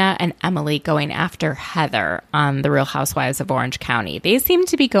Gina and Emily going after Heather on The Real Housewives of Orange County. They seem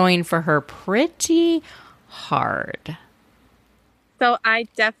to be going for her pretty hard. So I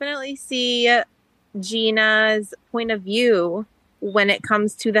definitely see Gina's point of view when it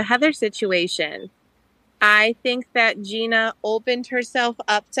comes to the Heather situation. I think that Gina opened herself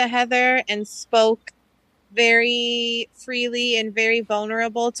up to Heather and spoke very freely and very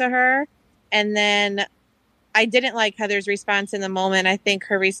vulnerable to her. And then I didn't like Heather's response in the moment. I think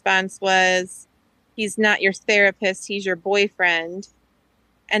her response was, he's not your therapist, he's your boyfriend.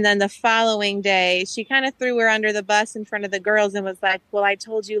 And then the following day, she kind of threw her under the bus in front of the girls and was like, well, I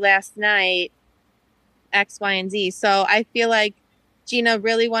told you last night X, Y, and Z. So I feel like Gina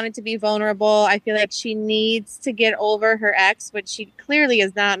really wanted to be vulnerable. I feel like she needs to get over her ex, which she clearly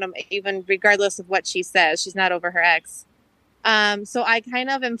is not, even regardless of what she says. She's not over her ex. So I kind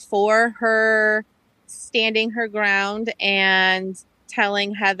of am for her standing her ground and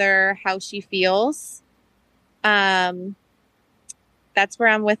telling Heather how she feels. That's where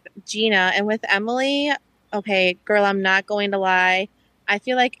I'm with Gina. And with Emily, okay, girl, I'm not going to lie. I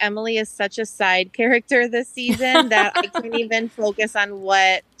feel like Emily is such a side character this season that I can't even focus on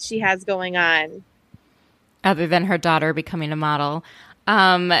what she has going on. Other than her daughter becoming a model.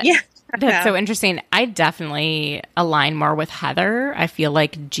 Yeah. That's so interesting. I definitely align more with Heather. I feel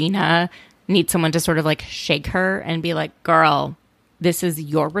like Gina needs someone to sort of like shake her and be like, girl, this is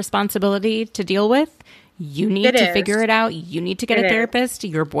your responsibility to deal with. You need to figure it out. You need to get a therapist.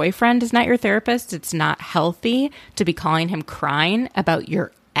 Your boyfriend is not your therapist. It's not healthy to be calling him crying about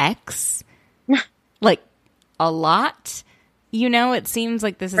your ex. Like a lot. You know, it seems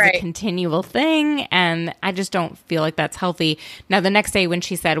like this is a continual thing, and I just don't feel like that's healthy. Now, the next day when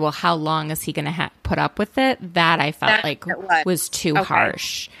she said, well, how long is he going to put up with it? That I felt like was too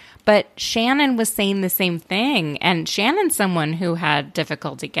harsh. But Shannon was saying the same thing, and Shannon's someone who had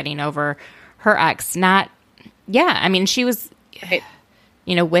difficulty getting over her ex. I mean, she was,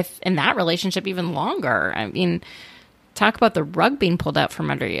 you know, in that relationship even longer. I mean, talk about the rug being pulled out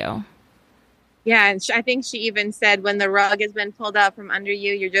from under you. Yeah, and I think she even said, when the rug has been pulled out from under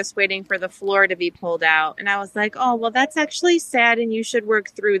you, you're just waiting for the floor to be pulled out. And I was like, oh, well, that's actually sad, and you should work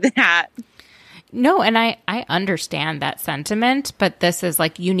through that. No, and I understand that sentiment, but this is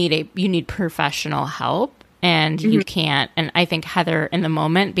like, you need professional help. And you can't. And I think Heather in the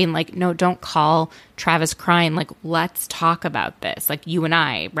moment being like, no, don't call Travis crying. Like, let's talk about this. Like you and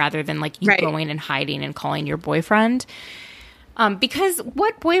I, rather than like you going and hiding and calling your boyfriend. Because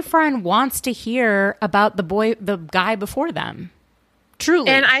what boyfriend wants to hear about the guy before them? Truly.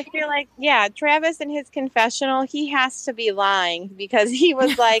 And I feel like, Travis in his confessional, he has to be lying, because he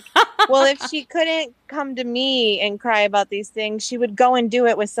was like, well, if she couldn't come to me and cry about these things, she would go and do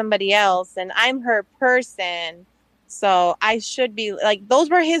it with somebody else. And I'm her person. So I should be like, those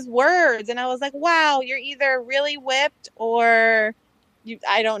were his words. And I was like, wow, you're either really whipped or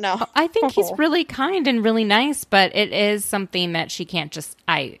I don't know. I think he's really kind and really nice, but it is something that she can't just,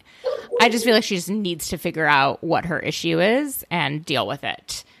 I just feel like she just needs to figure out what her issue is and deal with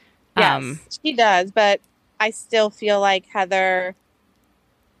it. Yes, she does. But I still feel like Heather,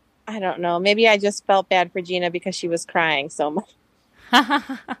 I don't know. Maybe I just felt bad for Gina because she was crying so much.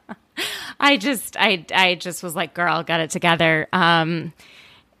 I just was like, girl, got it together.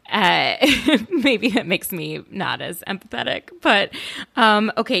 Maybe it makes me not as empathetic, but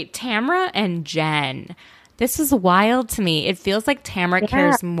okay, Tamra and Jen. This is wild to me. It feels like Tamra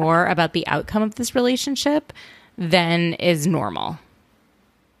cares more about the outcome of this relationship than is normal.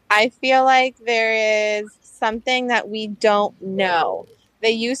 I feel like there is something that we don't know. They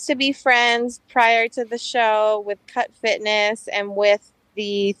used to be friends prior to the show with Cut Fitness and with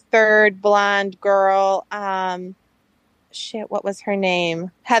the third blonde girl. What was her name?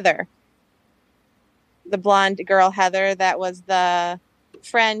 Heather. The blonde girl, Heather, that was the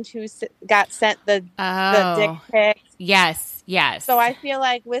friend who got sent the dick pic. Yes. So I feel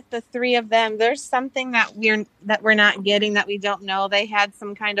like with the three of them, there's something that we're not getting, that we don't know. They had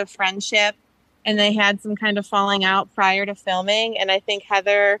some kind of friendship and they had some kind of falling out prior to filming. And I think I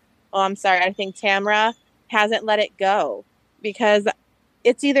think Tamra hasn't let it go, because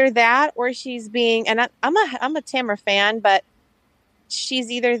it's either that or she's being, and I'm a Tamra fan, but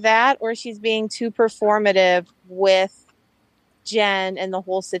she's either that or she's being too performative with Jen and the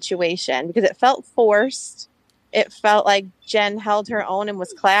whole situation, because it felt forced. It felt like Jen held her own and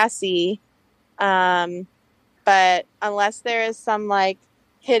was classy. But unless there is some like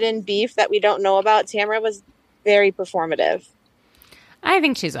hidden beef that we don't know about, Tamra was very performative. I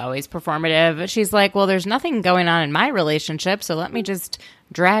think she's always performative. She's like, well, there's nothing going on in my relationship, so let me just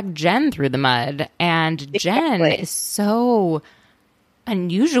drag Jen through the mud. And Jen is so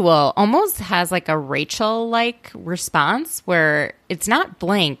unusual, almost has like a Rachel-like response where it's not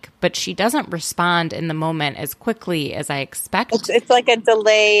blank, but she doesn't respond in the moment as quickly as I expect. It's like a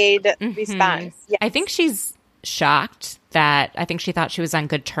delayed response. Yes. I think she's shocked that I think she thought she was on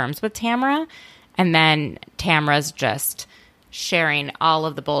good terms with Tamra, and then Tamra's just sharing all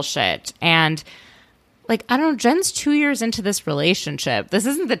of the bullshit. And like, I don't know, Jen's 2 years into this relationship. This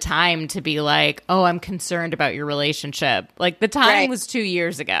isn't the time to be like, oh, I'm concerned about your relationship. Like, the time was 2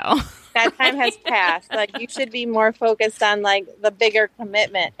 years ago. That time has passed. Like, you should be more focused on like the bigger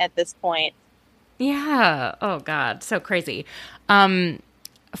commitment at this point. Yeah. Oh God. So crazy.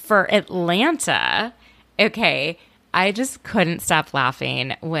 For Atlanta, okay, I just couldn't stop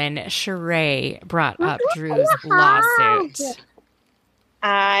laughing when Sheree brought up Drew's lawsuit.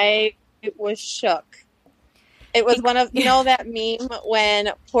 I was shook. It was one of, you know, that meme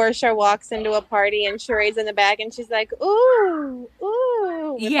when Portia walks into a party and Sheree's in the back and she's like, ooh,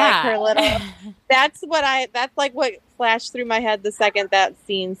 ooh. With like her little, that's like what flashed through my head the second that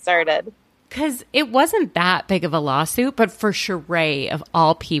scene started. Because it wasn't that big of a lawsuit, but for Sheree, of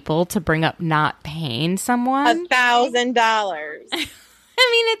all people, to bring up not paying someone $1,000. I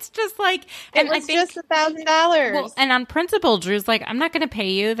mean, it's just like, and it was just $1,000. Well, and on principle, Drew's like, I'm not going to pay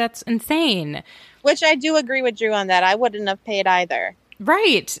you. That's insane. Which I do agree with Drew on that. I wouldn't have paid either.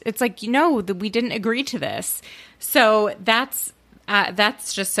 Right. It's like, we didn't agree to this. So that's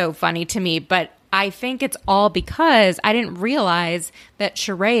just so funny to me. But I think it's all because I didn't realize that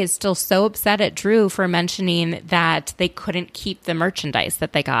Sheree is still so upset at Drew for mentioning that they couldn't keep the merchandise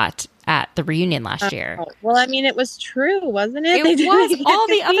that they got at the reunion last year. Well, I mean, it was true, wasn't it? It was. All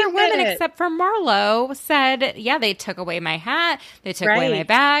the other women except for Marlo said, yeah, they took away my hat. They took away my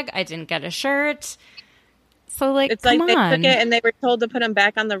bag. I didn't get a shirt. So, like, it's like they took it and they were told to put them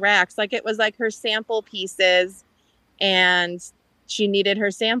back on the racks. Like, it was like her sample pieces and she needed her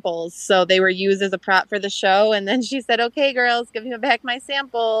samples. So they were used as a prop for the show. And then she said, okay, girls, give me back my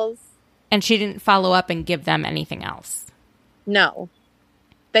samples. And she didn't follow up and give them anything else. No.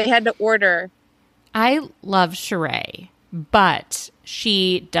 They had to order. I love Sheree, but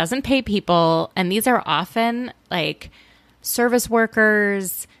she doesn't pay people. And these are often like service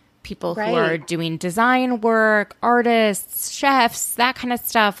workers, people who are doing design work, artists, chefs, that kind of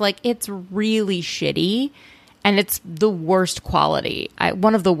stuff. Like, it's really shitty. And it's the worst quality.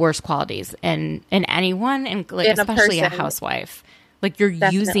 One of the worst qualities in anyone, and like, especially a housewife. Like, you're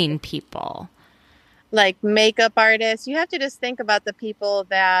using people. Like makeup artists, you have to just think about the people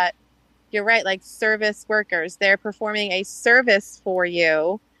that, you're right, like service workers. They're performing a service for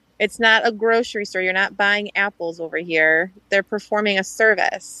you. It's not a grocery store. You're not buying apples over here. They're performing a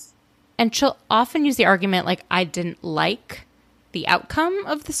service. And she'll often use the argument like, I didn't like the outcome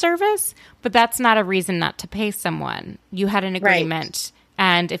of the service, but that's not a reason not to pay someone. You had an agreement,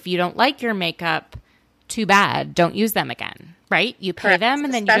 and if you don't like your makeup, too bad. Don't use them again, right? You pay them,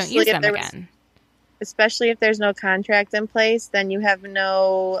 and then you don't use them again. Especially if there's no contract in place, then you have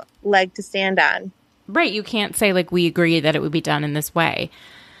no leg to stand on. Right. You can't say, like, we agree that it would be done in this way.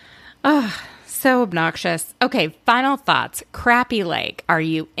 Oh, so obnoxious. Okay, final thoughts. Crappy Lake. Are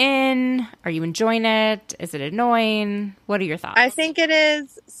you in? Are you enjoying it? Is it annoying? What are your thoughts? I think it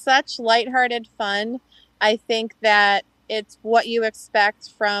is such lighthearted fun. I think that it's what you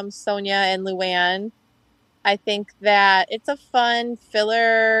expect from Sonia and Luann. I think that it's a fun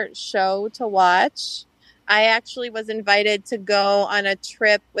filler show to watch. I actually was invited to go on a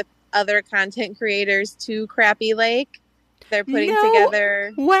trip with other content creators to Crappy Lake. They're putting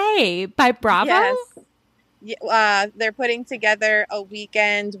together... way by Bravo? Yes. They're putting together a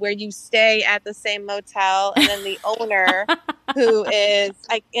weekend where you stay at the same motel, and then the owner, who is...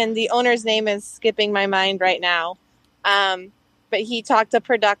 and the owner's name is skipping my mind right now. But he talked to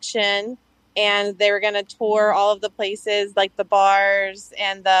production, and they were going to tour all of the places, like the bars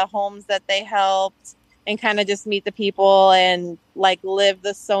and the homes that they helped, and kind of just meet the people and like live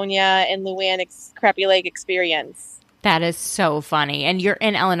the Sonia and Luann Crappy Lake experience. That is so funny. And you're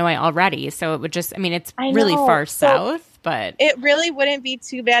in Illinois already, so it would just, I mean, it's really far south, but... It really wouldn't be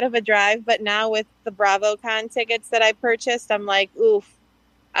too bad of a drive, but now with the BravoCon tickets that I purchased, I'm like, oof,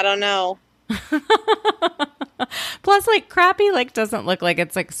 I don't know. Plus, like, Crappy Lake doesn't look like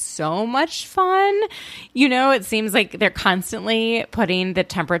it's like so much fun. You know, it seems like they're constantly putting the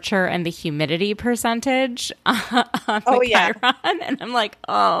temperature and the humidity percentage on the Chiron. And I'm like,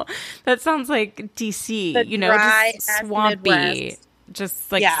 oh, that sounds like DC, the just swampy,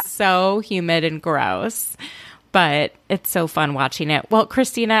 just like so humid and gross. but it's so fun watching it. Well,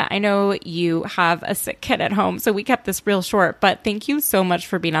 Christina, I know you have a sick kid at home, so we kept this real short, but thank you so much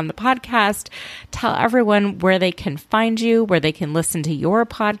for being on the podcast. Tell everyone where they can find you, where they can listen to your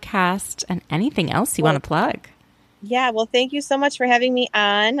podcast, and anything else you want to plug. Yeah, well, thank you so much for having me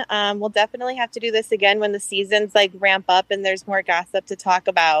on. We'll definitely have to do this again when the seasons like ramp up and there's more gossip to talk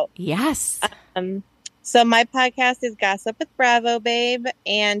about. Yes. So my podcast is Gossip with Bravo Babe,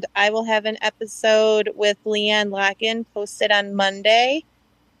 and I will have an episode with Leanne Locken posted on Monday.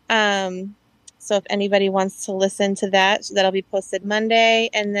 So if anybody wants to listen to that, that'll be posted Monday.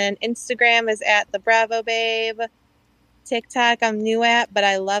 And then Instagram is at the Bravo Babe. TikTok I'm new at, but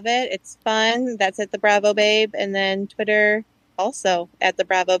I love it. It's fun. That's at the Bravo Babe. And then Twitter also at the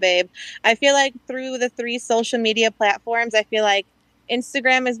Bravo Babe. I feel like through the 3 social media platforms, I feel like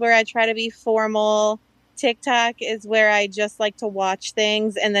Instagram is where I try to be formal. TikTok is where I just like to watch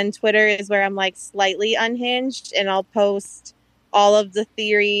things. And then Twitter is where I'm like slightly unhinged, and I'll post all of the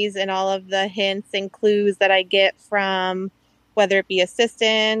theories and all of the hints and clues that I get from whether it be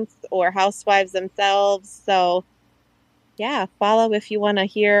assistants or housewives themselves. So yeah, follow if you want to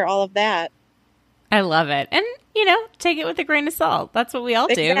hear all of that. I love it. And, take it with a grain of salt. That's what we all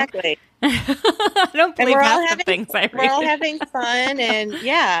do. Exactly. I don't believe half the things I read. We're all having fun, and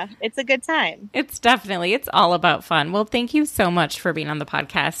yeah, it's a good time. It's all about fun. Well, thank you so much for being on the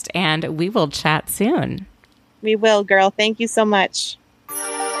podcast, and we will chat soon. We will, girl. Thank you so much.